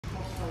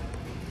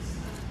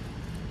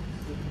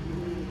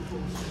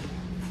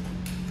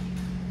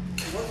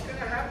What's going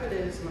to happen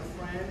is, my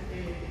friend,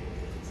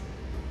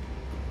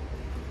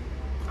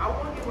 I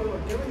want you, when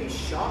we're doing these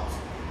shots,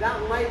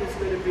 that light is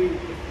going to be,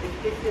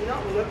 if you're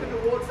not looking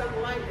towards that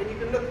light, and you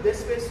can look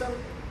this way some,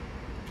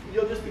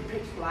 you'll just be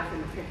pitch black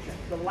in the picture.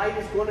 The light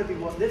is going to be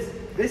what,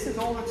 this is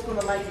all that's going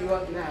to light you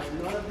up now.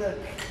 None of the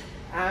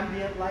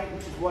ambient light,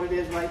 which is what it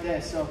is right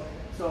there. So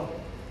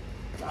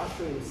I'll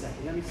show you in a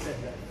second. Let me set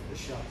the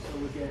shot. So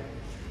we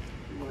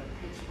want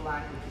pitch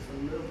black, which is a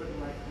little bit of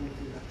light coming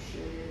through that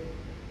shade.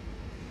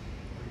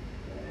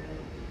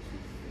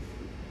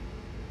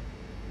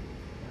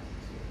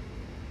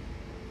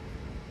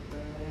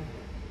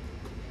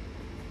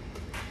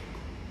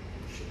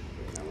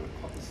 I'm going to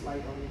pop this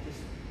light on you.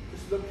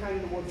 Just look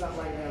kind of towards that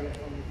light area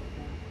for me.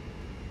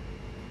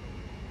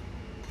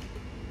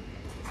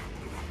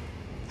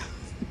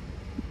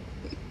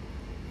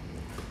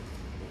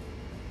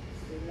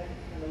 Stay there.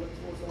 Kind of look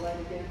towards the light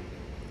again.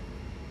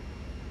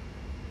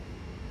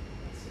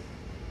 That's it.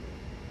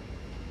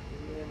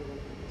 And then we're going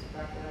to put this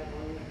back light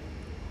on you.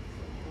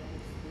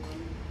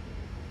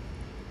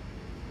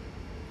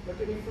 Look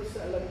at me for a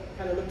second.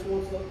 Kind of look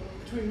towards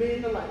between me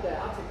and the light there.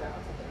 I'll take that.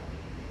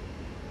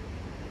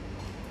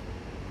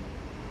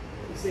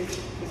 You see,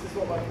 this is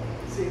what I'm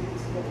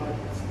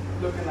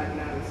looking like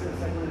now.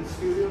 It's like we're in a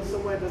studio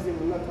somewhere. It doesn't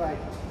even look like.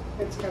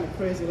 It's kind of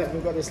crazy that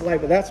we've got this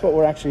light, but that's what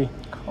we're actually.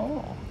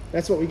 Cool.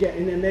 That's what we get,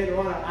 and then later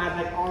on I'll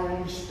add like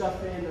orange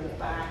stuff in the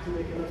back to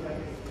make it look like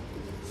it.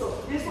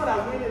 So here's what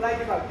I really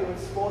like about doing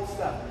sports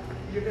stuff.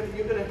 You're gonna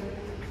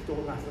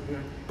don't laugh at me.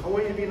 I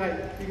want you to be like,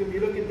 you can be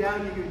looking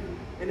down,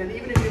 and then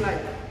even if you like,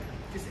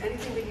 just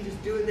anything that you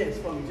just do in this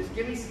for me, just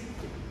give me.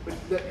 But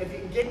if you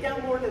can get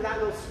down more into that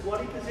little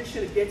squatty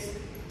position, it gets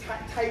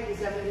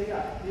tightens everything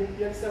up. You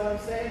understand what I'm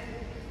saying?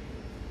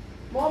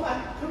 Mom,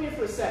 come here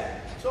for a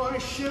sec. So on a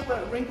shirt where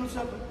it wrinkles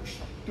up,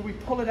 do we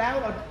pull it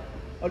out,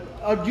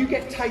 or do you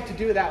get tight to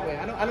do it that way?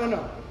 I don't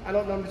know. I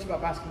don't know much about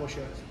basketball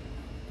shirts.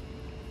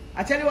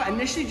 I tell you what,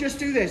 initially just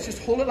do this.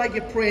 Just hold it like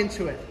you're praying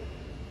to it,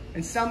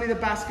 and sell me the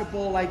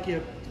basketball like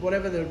you,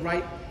 whatever the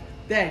right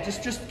there.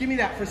 Just give me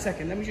that for a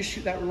second. Let me just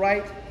shoot that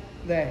right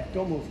there.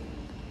 Don't move.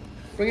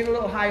 Bring it a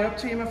little higher up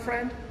to you, my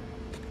friend.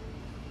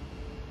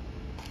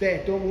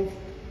 There. Don't move.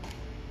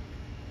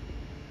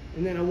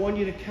 And then I want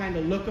you to kind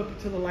of look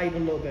up to the light a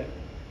little bit.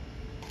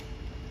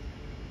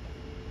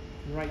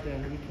 Right there,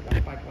 let me put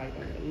that back light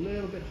on it a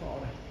little bit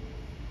harder.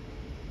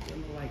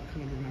 Get the light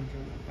coming around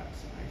from that back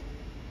side.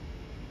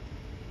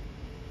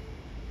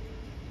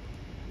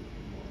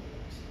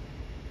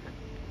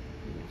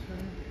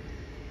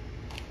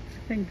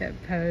 I think that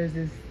pose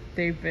is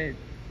stupid.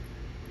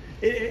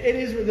 It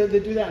is when they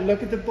do that and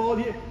look at the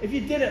ball. If you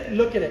did it,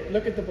 look at it.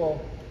 Look at the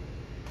ball.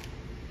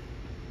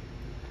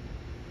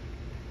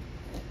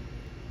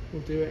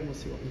 We'll do it and we'll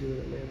see what we do with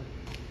it later.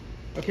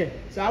 Okay,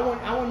 so I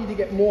want you to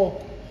get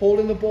more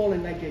holding the ball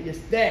and like yes,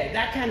 there,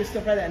 that kind of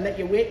stuff right there, and let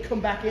your weight come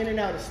back in and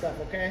out of stuff,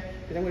 okay?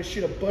 Because I'm going to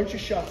shoot a bunch of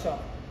shots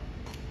up.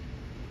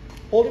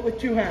 Hold it with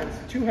two hands.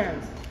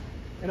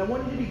 And I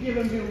want you to be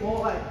giving me more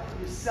like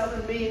you're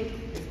selling me.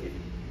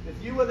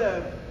 If you were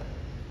the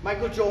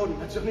Michael Jordan,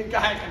 that's the only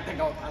guy I can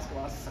think of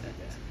basketball.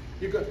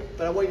 You're good,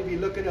 but I want you to be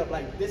looking up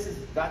like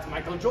that's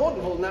Michael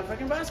Jordan holding that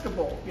freaking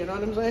basketball. You know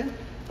what I'm saying?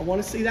 I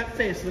want to see that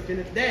face looking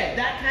at there,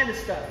 that kind of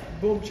stuff.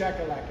 Boom,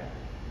 chakalaka.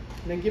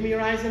 And then give me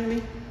your eyes into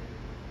me.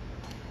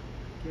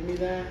 Give me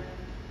that.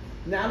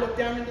 Now look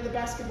down into the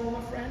basketball,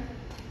 my friend.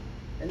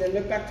 And then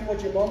look back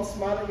towards your mom.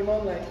 Smile at your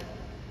mom like,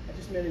 I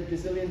just made $1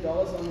 gazillion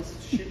on this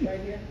shit right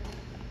here.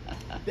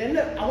 Then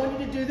look, I want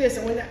you to do this.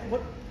 And when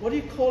what do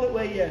you call it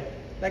where you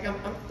like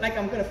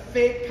I'm gonna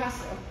fake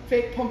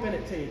pumping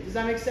it to you. Does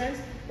that make sense?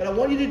 But I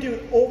want you to do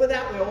it over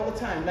that way all the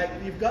time. Like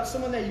you've got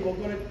someone there, you are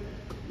gonna,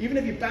 even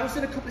if you bounce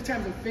it a couple of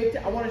times and faked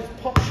it, I want to just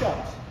pop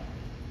shots.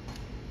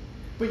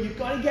 But you've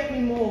got to get me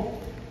more.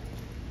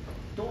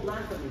 Don't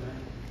laugh at me, man.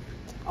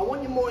 I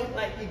want you more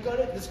like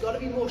there's got to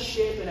be more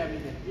shape and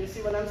everything. You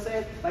see what I'm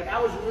saying? Like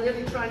I was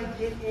really trying to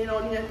get in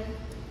on you.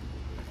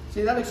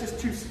 See, that looks just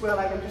too square.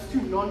 Like I'm just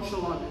too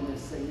nonchalant in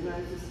this thing. You know,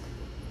 it's just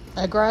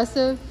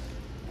aggressive.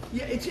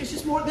 Yeah, it's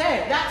just more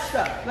there. That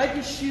stuff, like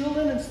you're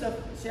shielding and stuff.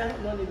 See, I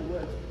don't know any of the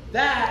words.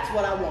 That's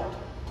what I want.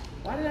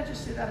 Why did I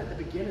just say that at the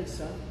beginning,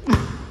 son?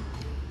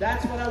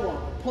 That's what I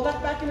want. Pull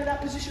that back into that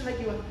position like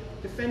you were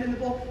defending the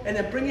ball, and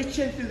then bring your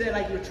chin through there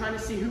like you were trying to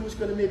see who was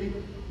going to maybe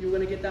you were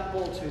going to get that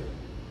ball to.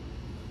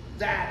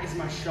 That is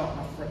my shot,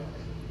 my friend.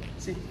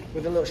 See,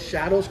 with the little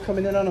shadows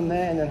coming in on them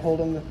there, and then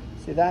holding the,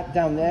 see that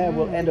down there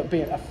will end up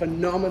being a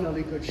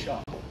phenomenally good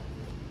shot.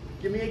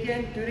 Give me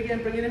again, do it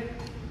again, bring it in.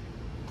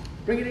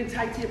 Bring it in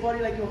tight to your body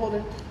like you're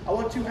holding. I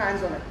want 2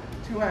 hands on it.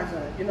 2 hands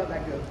on it. You're not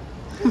that good.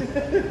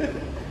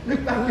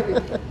 Look back at me.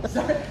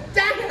 Sorry.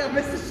 Dang it, I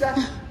missed the shot.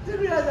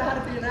 Didn't realize I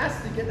had to be an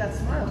ass to get that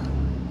smile.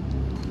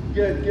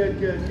 Good.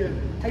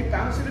 Hey,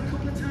 bounce it a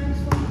couple of times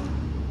for me.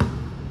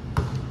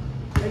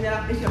 And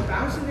now, if you're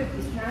bouncing it,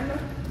 you can.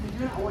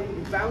 I want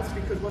you to bounce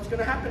because what's going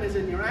to happen is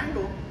in your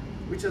angle,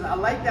 which is, I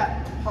like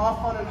that half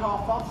on and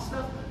half off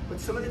stuff. But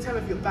some of the time,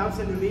 if you're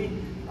bouncing to me,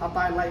 I'll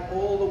buy light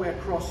all the way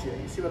across you.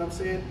 You see what I'm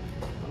saying?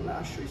 Well,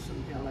 I'll show you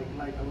something I liked.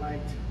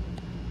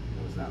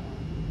 What was that one?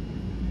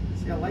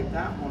 See, I like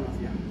that one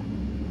of you.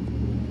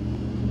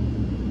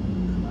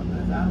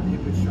 That would be a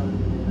good shot of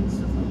you and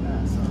stuff like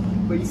that. So,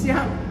 but you see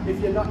how, if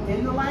you're not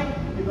in the light,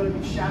 you're going to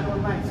be shadow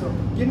and light. So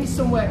give me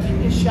somewhere, give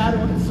me a shadow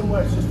and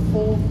somewhere it's just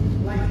full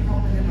light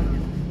popping in on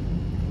you.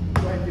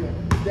 Go ahead and do it.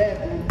 There,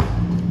 boom.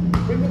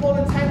 Bring the ball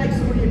in tight like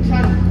somebody you're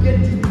trying to get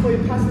it just before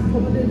you pass it,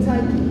 pull it in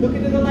tight. Look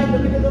into the light,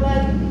 look into the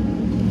light.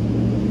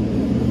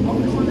 I'll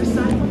come on this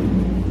side.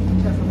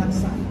 Careful that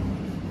side.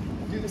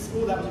 Do this.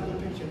 Oh, that was a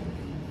good picture.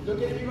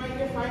 Look at me right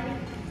here, find me.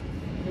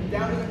 Look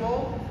down to the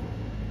ball.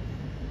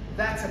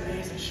 That's an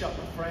amazing shot,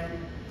 my friend.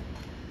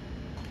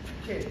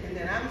 Okay, and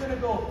then I'm gonna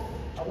go.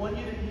 I want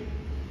you to be.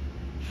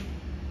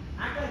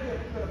 I'm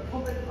gonna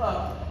pump it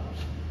up.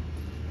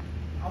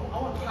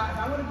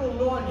 I'm gonna go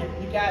low on you.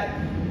 You got it.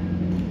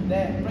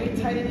 There. Bring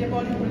it tight in your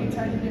body. Bring it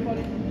tight in your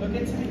body. Look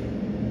into me.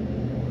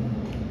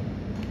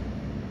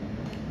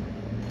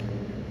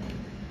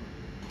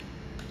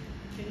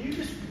 Can you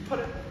just put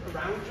it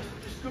around?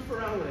 Just goof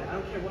around with it. I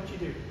don't care what you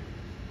do.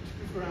 Just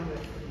goof around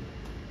with it.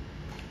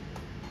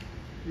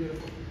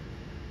 Beautiful.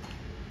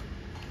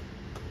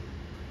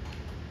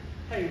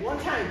 Hey, one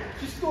time,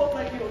 just go up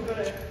like you were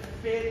gonna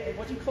fade.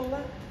 What do you call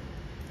that?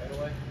 Fade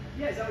away.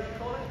 Yeah, is that what you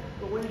call it?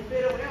 But when you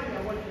fade away on me,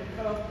 I want you to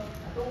come up.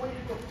 I don't want you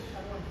to go.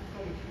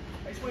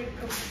 I just want you to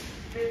come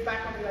fade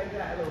back on me like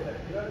that a little bit.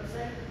 You know what I'm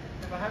saying?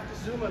 If I have to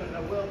zoom on it, I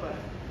will, but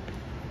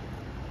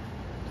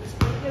just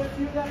get a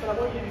few of that. But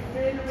I want you to be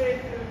fading away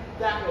through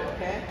that way,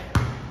 okay?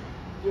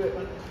 Do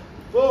it.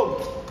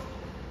 Boom.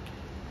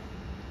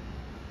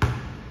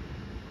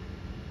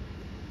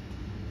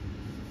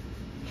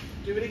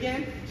 Do it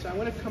again. So I'm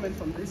going to come in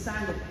from this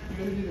angle. You're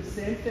going to do the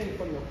same thing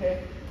for me,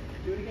 okay?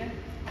 Do it again.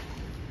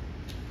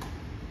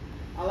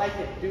 I like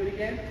it. Do it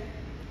again.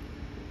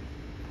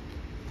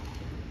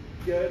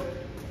 Good.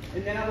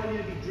 And then I want you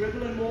to be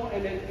dribbling more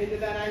and then into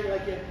that angle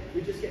like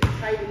you just get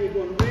tight and you're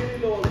going really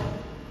low.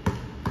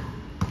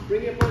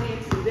 Bring your body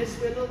into this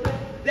way a little bit.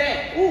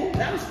 There. Ooh,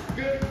 that was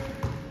good.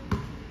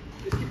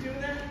 Just keep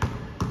doing that.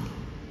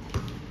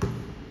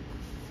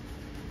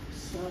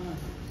 Son.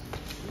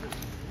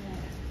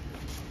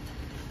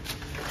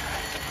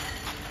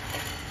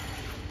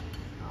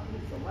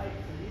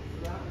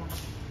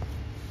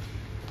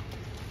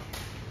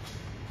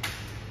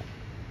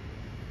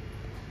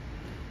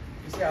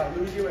 See, I'll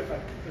lose you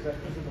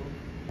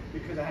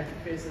because I had you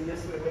facing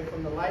this way away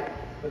from the light.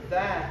 But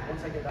that,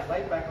 once I get that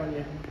light back on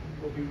you,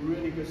 will be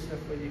really good stuff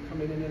where you're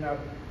coming in and out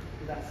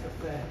with that stuff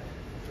there.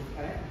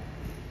 Okay?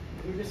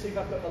 Let me just see if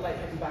I've got the light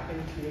heading back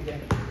into you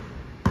again.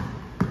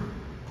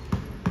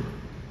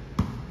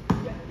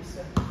 Yeah, yes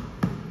sir.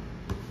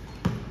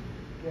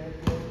 Good.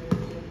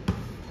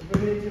 And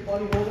bring it into your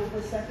body, hold it for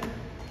a second.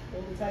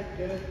 Hold it tight,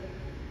 good.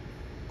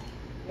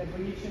 Then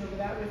bring your chin over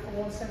that way for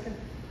 1 second.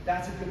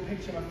 That's a good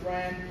picture, my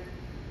friend.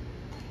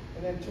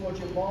 And then towards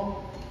your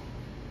mom.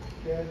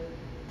 Good.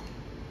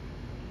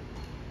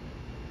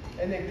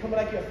 And then come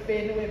like you're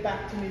fading away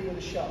back to me with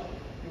a shot.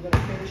 You're going to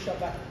fade the shot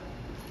back.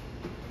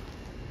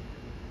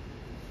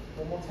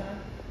 One more time.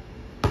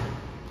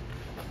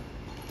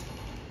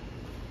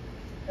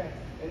 Okay.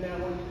 And then I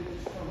want you to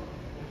just come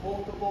and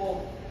hold the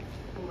ball.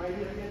 Come right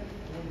here again.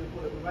 I want you to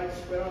put it right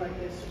square on like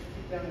this. Just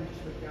keep down and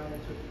just look down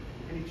into it.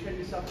 And you turn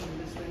yourself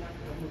into this way now.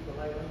 I'll move the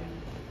light on you.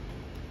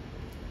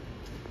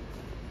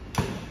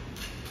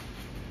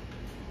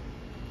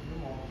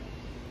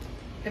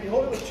 Can you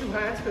hold it with 2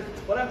 hands? Because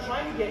what I'm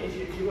trying to get is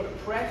you're going to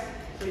press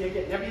so you're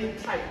getting everything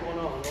tight going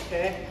on,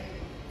 okay?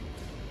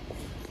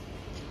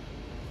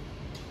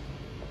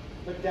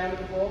 Look down at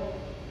the ball,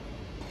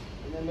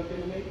 and then look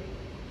into me.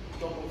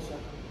 Don't move, sir.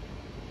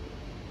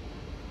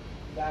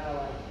 That I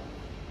like.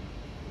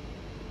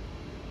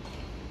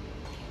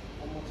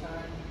 One more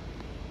time.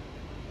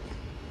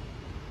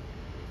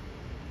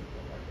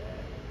 Like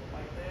that,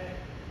 like that,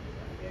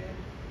 again.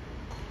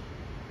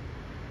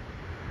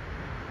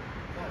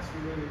 That's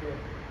really good.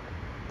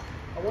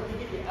 I want you to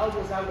get your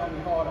elbows out on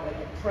me harder, like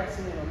you're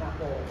pressing in on that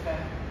ball, okay?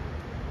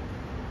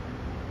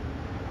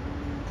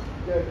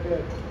 Good.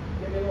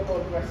 Get me a little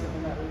more aggressive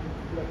in that way.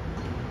 Look.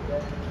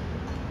 Good.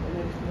 And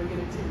then we're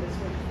going to take this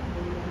way.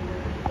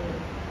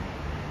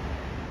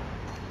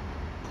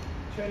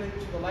 Turn it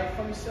to the light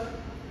for me, sir.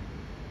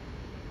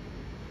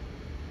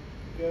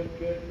 Good.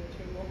 2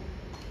 more.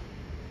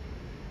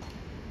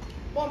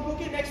 Mom, go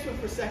get next to it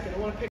for a second. I want to pick